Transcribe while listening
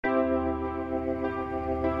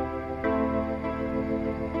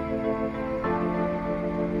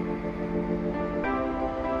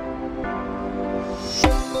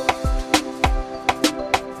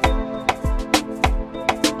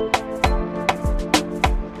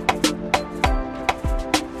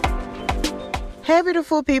Hey,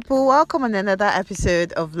 beautiful people, welcome on another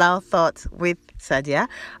episode of Loud Thoughts with Sadia.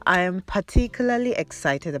 I am particularly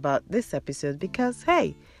excited about this episode because,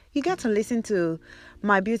 hey, you get to listen to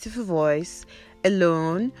my beautiful voice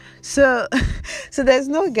alone. So there's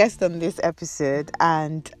no guest on this episode,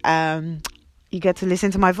 and you get to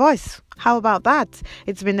listen to my voice. How about that?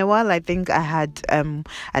 It's been a while. I think I had an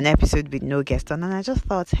episode with no guest on, and I just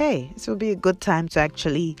thought, hey, this will be a good time to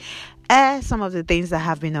actually air some of the things that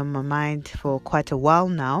have been on my mind for quite a while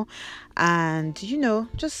now, and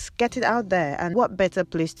just get it out there. And what better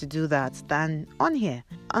place to do that than on here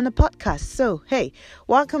on a podcast? So hey,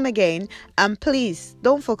 welcome again, and please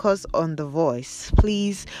don't focus on the voice.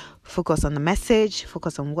 Please focus on the message,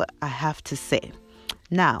 focus on what I have to say.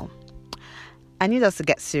 Now, I need us to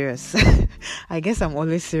get serious. I guess I'm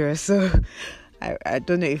always serious, so I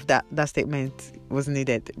don't know if that statement was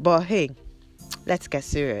needed, but hey, let's get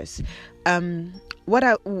serious. What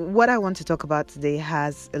I want to talk about today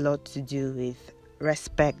has a lot to do with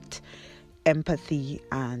respect, empathy,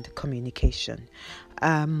 and communication.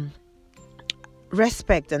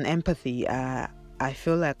 Respect and empathy I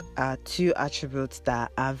feel like are two attributes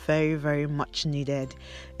that are very, very much needed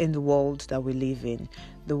in the world that we live in.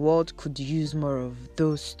 The world could use more of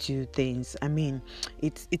those two things. I mean,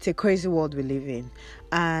 it's a crazy world we live in.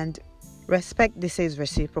 And respect, they say, is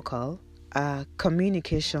reciprocal.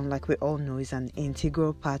 Communication, like we all know, is an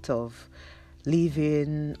integral part of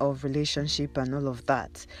living, of relationship, and all of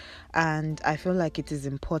that. And I feel like it is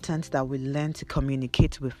important that we learn to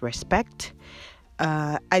communicate with respect.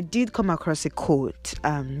 I did come across a quote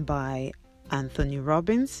by Anthony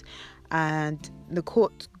Robbins, and the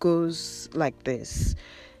quote goes like this: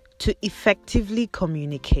 to effectively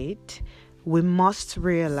communicate, we must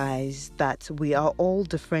realize that we are all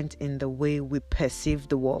different in the way we perceive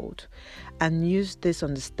the world, and use this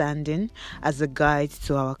understanding as a guide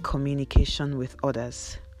to our communication with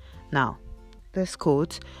others. Now, this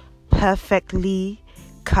quote perfectly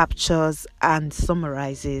captures and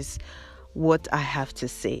summarizes what I have to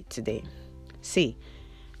say today. See,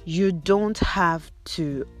 you don't have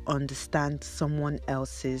to understand someone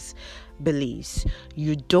else's beliefs.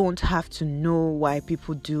 You don't have to know why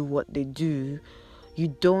people do what they do.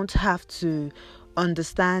 You don't have to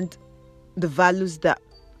understand the values that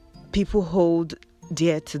people hold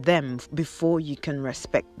dear to them before you can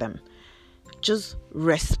respect them. Just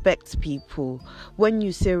respect people. When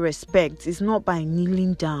you say respect, it's not by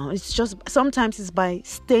kneeling down. It's just, sometimes it's by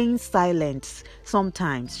staying silent.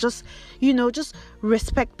 Sometimes just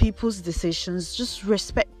respect people's decisions. Just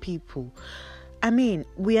respect people. I mean,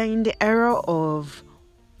 we are in the era of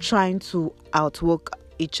trying to outwork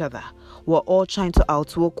each other. We're all trying to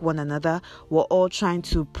outwork one another. We're all trying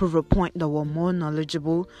to prove a point that we're more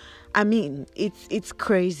knowledgeable. I mean, it's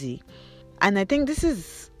crazy. And I think this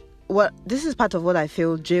is part of what I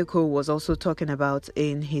feel J. Cole was also talking about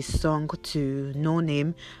in his song to No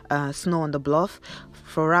Name, Snow on the Bluff.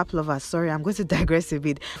 For rap lovers, sorry, I'm going to digress a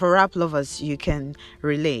bit. For rap lovers, you can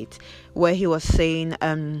relate, where he was saying,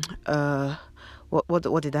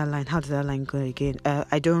 what did that line? How did that line go again?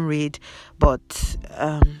 I don't read, but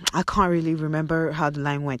I can't really remember how the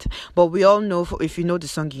line went. But we all know, if you know the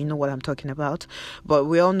song, you know what I'm talking about. But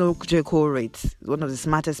we all know J. Cole rates one of the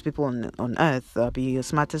smartest people on earth, be the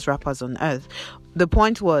smartest rappers on earth. The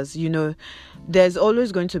point was, there's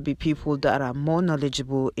always going to be people that are more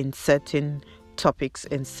knowledgeable in certain topics,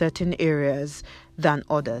 in certain areas than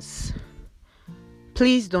others.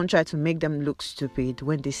 Please don't try to make them look stupid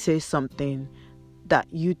when they say something that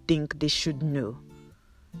you think they should know.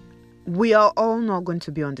 We are all not going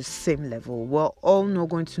to be on the same level. We're all not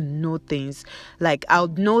going to know things. Like, I'll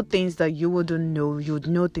know things that you wouldn't know. You would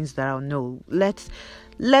know things that I'll know. Let's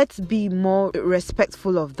be more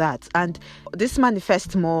respectful of that. And this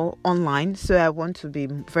manifests more online, so I want to be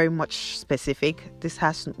very much specific. This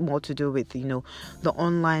has more to do with, the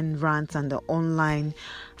online rants and the online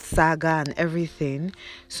saga and everything.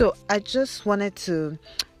 So I just wanted to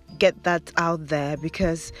get that out there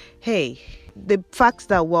because, hey, the facts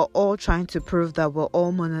that we're all trying to prove that we're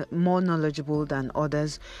all more knowledgeable than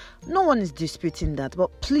others, no one is disputing that.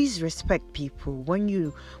 But please respect people when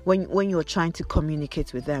you're trying to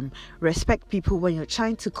communicate with them. Respect people when you're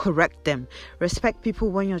trying to correct them. Respect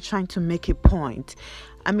people when you're trying to make a point.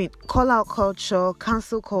 I mean, call out culture,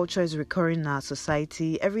 cancel culture is recurring in our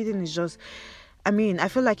society. Everything is just, I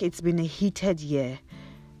feel like it's been a heated year.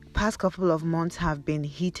 Past couple of months have been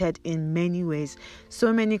heated in many ways.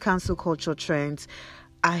 So many cancel culture trends.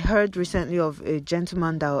 I heard recently of a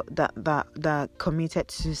gentleman that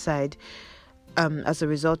committed suicide as a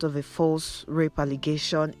result of a false rape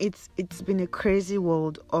allegation. It's been a crazy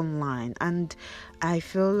world online, and I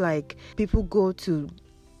feel like people go to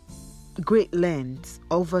great lengths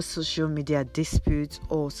over social media disputes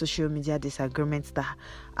or social media disagreements that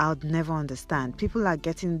I would never understand. People are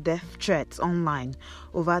getting death threats online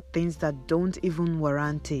over things that don't even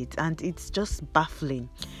warrant it, and it's just baffling.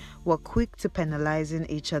 We're quick to penalizing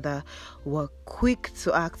each other. We're quick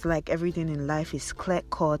to act like everything in life is clear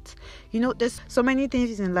cut. There's so many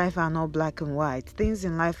things in life are not black and white. Things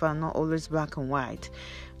in life are not always black and white.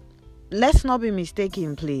 Let's not be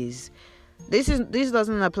mistaken, please. This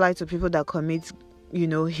doesn't apply to people that commit,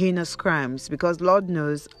 heinous crimes, because Lord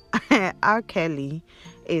knows R. Kelly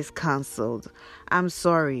is cancelled. I'm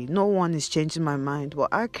sorry, no one is changing my mind, but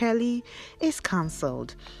R. Kelly is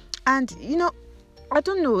cancelled. And I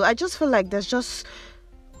don't know. I just feel like there's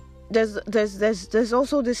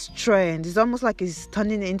also this trend. It's almost like it's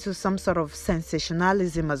turning into some sort of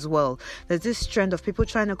sensationalism as well. There's this trend of people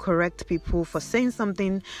trying to correct people for saying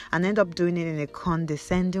something and end up doing it in a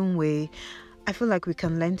condescending way. I feel like we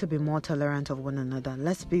can learn to be more tolerant of one another.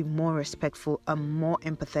 Let's be more respectful and more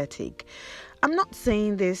empathetic. I'm not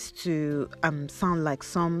saying this to sound like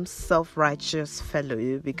some self-righteous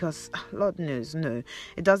fellow, because Lord knows, no.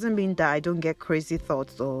 It doesn't mean that I don't get crazy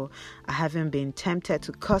thoughts, or I haven't been tempted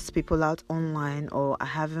to cuss people out online, or I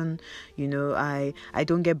haven't, I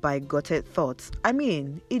don't get bigoted thoughts. I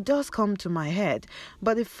mean, it does come to my head.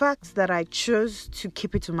 But the fact that I chose to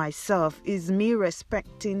keep it to myself is me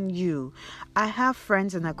respecting you. I have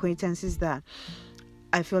friends and acquaintances that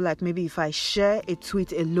I feel like maybe if I share a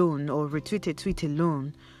tweet alone or retweet a tweet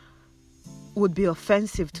alone would be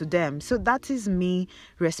offensive to them. So that is me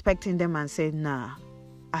respecting them and saying, nah,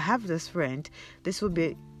 I have this friend. This would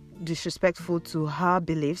be disrespectful to her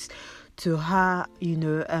beliefs, to her,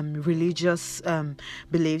 religious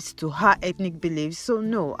beliefs, to her ethnic beliefs. So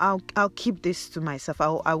no, I'll keep this to myself.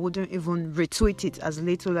 I wouldn't even retweet it, as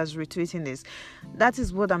little as retweeting this. That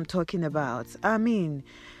is what I'm talking about. I mean,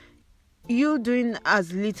 you doing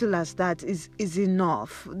as little as that is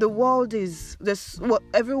enough. The world is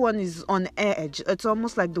everyone is on edge. It's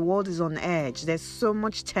almost like the world is on edge. There's so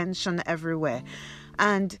much tension everywhere.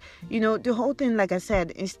 And the whole thing, like I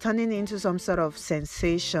said, is turning into some sort of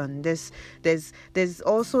sensation. There's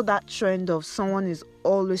also that trend of someone is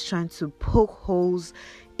always trying to poke holes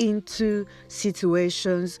into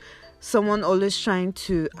situations. Someone always trying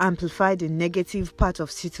to amplify the negative part of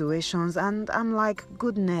situations. And I'm like,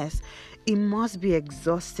 goodness, it must be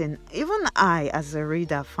exhausting. Even I, as a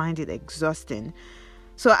reader, find it exhausting.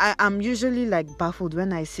 So I'm usually like baffled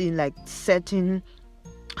when I see like certain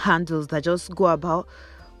handles that just go about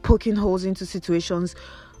poking holes into situations,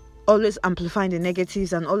 always amplifying the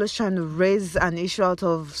negatives and always trying to raise an issue out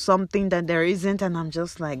of something that there isn't. And I'm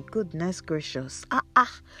just like, goodness gracious.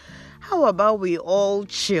 How about we all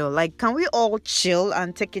chill? Like, can we all chill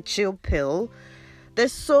and take a chill pill?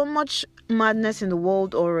 There's so much madness in the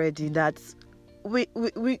world already that we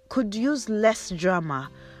could use less drama.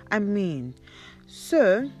 I mean,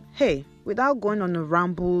 so, hey, without going on a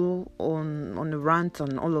ramble, on a rant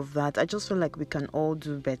and all of that, I just feel like we can all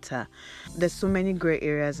do better. There's so many gray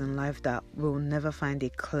areas in life that we'll never find a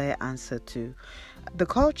clear answer to. The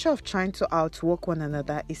culture of trying to outwork one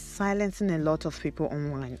another is silencing a lot of people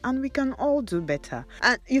online, and we can all do better.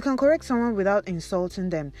 And you can correct someone without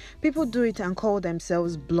insulting them. People do it and call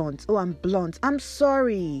themselves blunt. Oh, I'm blunt. I'm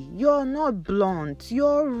sorry. You're not blunt.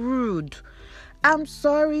 You're rude. I'm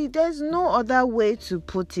sorry. There's no other way to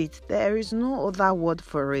put it. There is no other word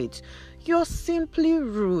for it. You're simply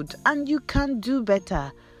rude, and you can do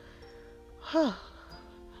better.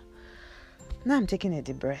 Now I'm taking a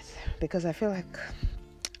deep breath because I feel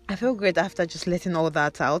great after just letting all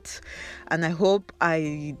that out. And I hope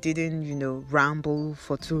I didn't, ramble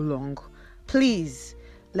for too long. Please,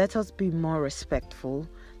 let us be more respectful.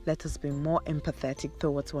 Let us be more empathetic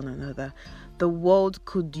towards one another. The world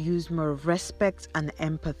could use more respect and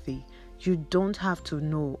empathy. You don't have to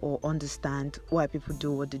know or understand why people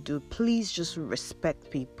do what they do. Please just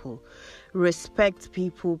respect people. Respect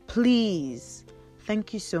people, please.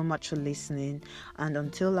 Thank you so much for listening. And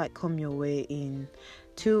until I come your way in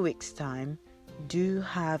 2 weeks' time, do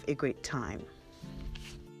have a great time.